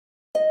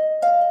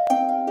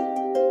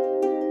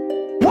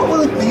what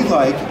will it be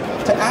like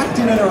to act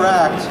and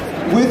interact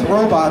with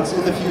robots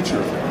in the future?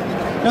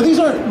 Now, these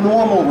aren't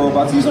normal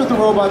robots. These aren't the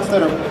robots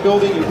that are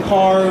building your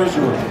cars,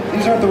 or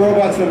these aren't the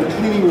robots that are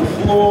cleaning your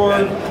floor.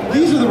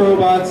 These are the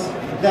robots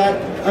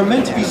that are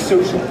meant to be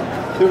social.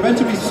 They're meant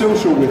to be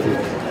social with you.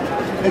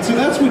 And so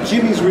that's what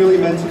Jimmy's really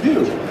meant to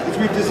do. Is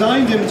we've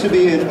designed him to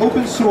be an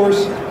open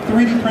source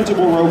 3D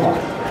printable robot.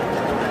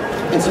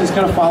 And so he's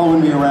kind of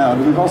following me around.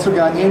 And we've also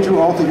got Andrew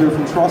Alta here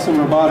from Trosson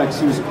Robotics,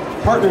 who's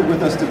partnered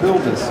with us to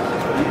build this.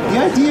 The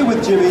idea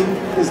with Jimmy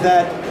is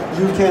that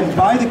you can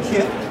buy the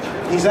kit.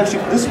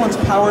 This one's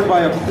powered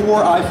by a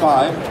Core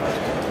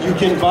i5. You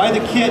can buy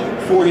the kit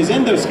for his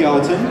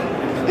endoskeleton,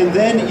 and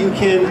then you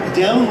can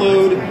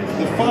download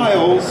the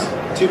files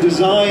to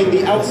design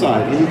the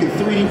outside, and you can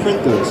 3D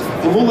print those.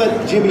 And we'll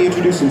let Jimmy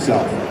introduce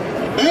himself.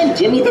 I'm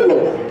Jimmy the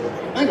Robot.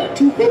 I'm a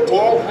 2-foot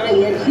tall,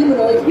 high-end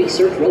humanoid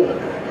research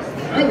robot.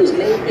 I was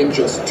made in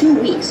just 2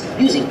 weeks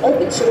using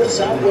open source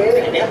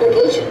software and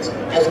applications,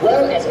 as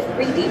well as a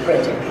 3D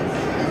printer.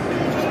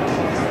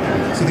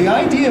 So the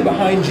idea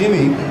behind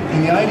Jimmy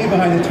and the idea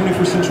behind the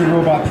 21st Century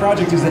Robot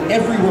Project is that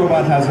every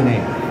robot has a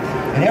name.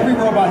 And every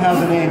robot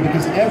has a name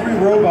because every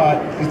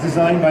robot is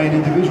designed by an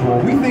individual.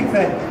 We think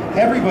that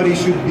everybody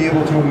should be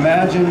able to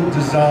imagine,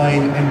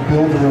 design, and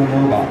build their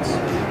own robots.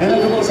 And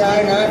these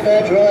are not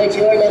the droids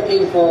you're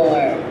looking for.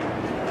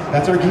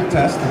 That's our geek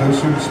test, for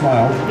those who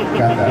smiled,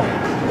 got that.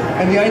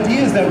 And the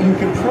idea is that you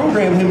can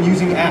program him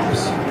using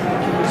apps.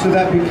 So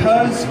that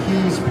because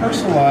he's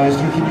personalized,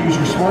 you can use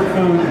your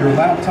smartphone, your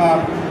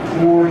laptop,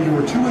 or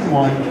your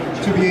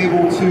 2-in-1 to be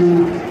able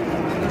to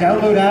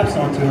download apps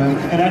onto him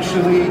and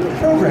actually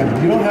program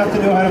them. You don't have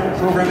to know how to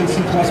program in C++.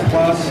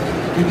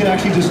 You can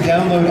actually just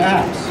download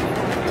apps.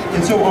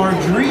 And so our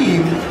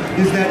dream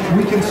is that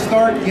we can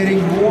start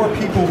getting more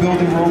people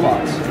building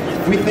robots.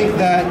 We think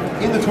that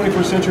in the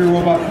 21st Century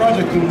Robot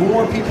Project, the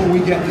more people we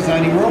get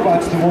designing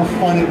robots, the more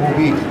fun it will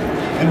be.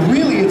 And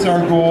really it's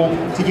our goal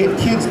to get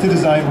kids to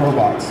design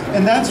robots.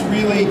 And that's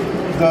really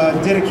the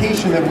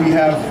dedication that we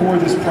have for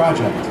this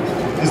project,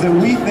 is that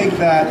we think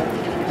that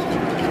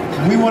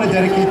we want to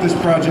dedicate this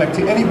project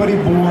to anybody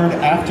born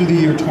after the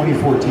year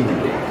 2014.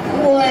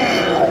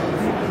 Wow!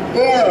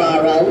 There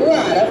are a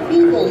lot of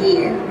people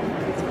here.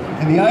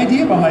 And the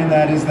idea behind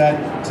that is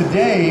that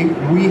today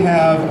we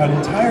have an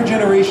entire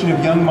generation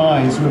of young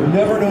minds who have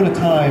never known a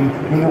time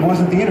when there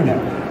wasn't the internet.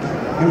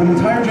 We have an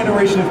entire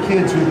generation of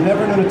kids who have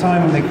never known a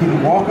time when they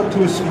couldn't walk up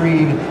to a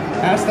screen,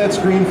 ask that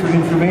screen for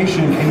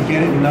information, and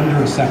get it in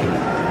under a second.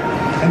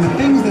 And the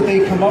things that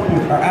they come up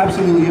with are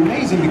absolutely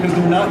amazing because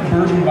they're not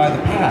burdened by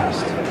the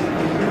past.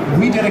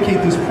 We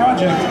dedicate this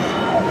project.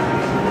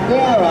 There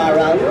are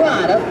a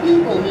lot of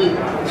people here.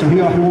 So he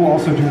will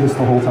also do this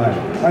the whole time.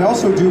 I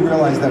also do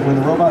realize that when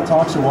the robot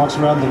talks or walks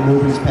around, that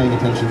nobody's paying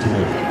attention to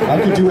me.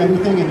 I could do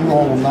anything and you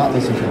all will not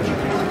listen to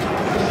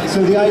me.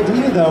 So the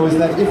idea, though, is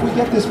that if we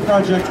get this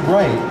project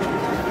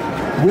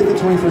right with the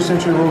 21st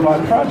Century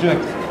Robot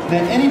Project,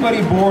 that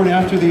anybody born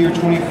after the year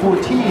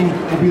 2014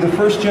 will be the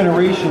first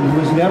generation who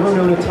has never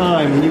known a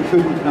time when you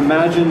couldn't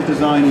imagine,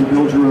 design, and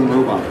build your own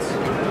robots.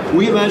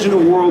 We imagine a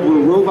world where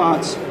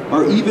robots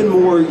are even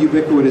more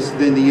ubiquitous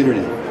than the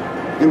internet.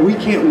 And we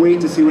can't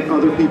wait to see what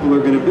other people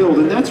are going to build.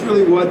 And that's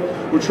really what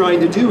we're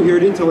trying to do here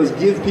at Intel, is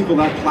give people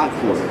that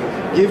platform.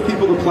 Give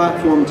people the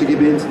platform to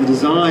get into the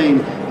design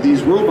of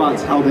these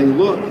robots, how they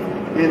look,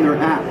 and their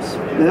apps.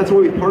 And that's why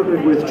we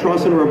partnered with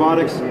Trosson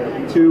Robotics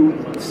to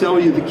sell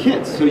you the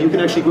kits. So you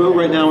can actually go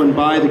right now and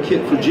buy the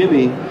kit for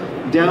Jimmy,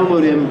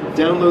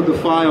 download the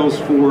files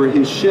for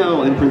his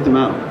shell, and print them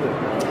out.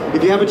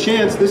 If you have a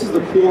chance, this is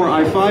the Core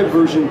i5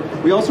 version.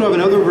 We also have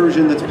another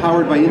version that's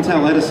powered by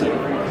Intel Edison.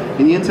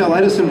 And the Intel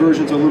Edison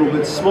version is a little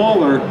bit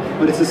smaller,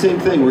 but it's the same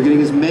thing. We're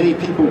getting as many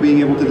people being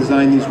able to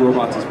design these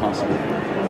robots as possible.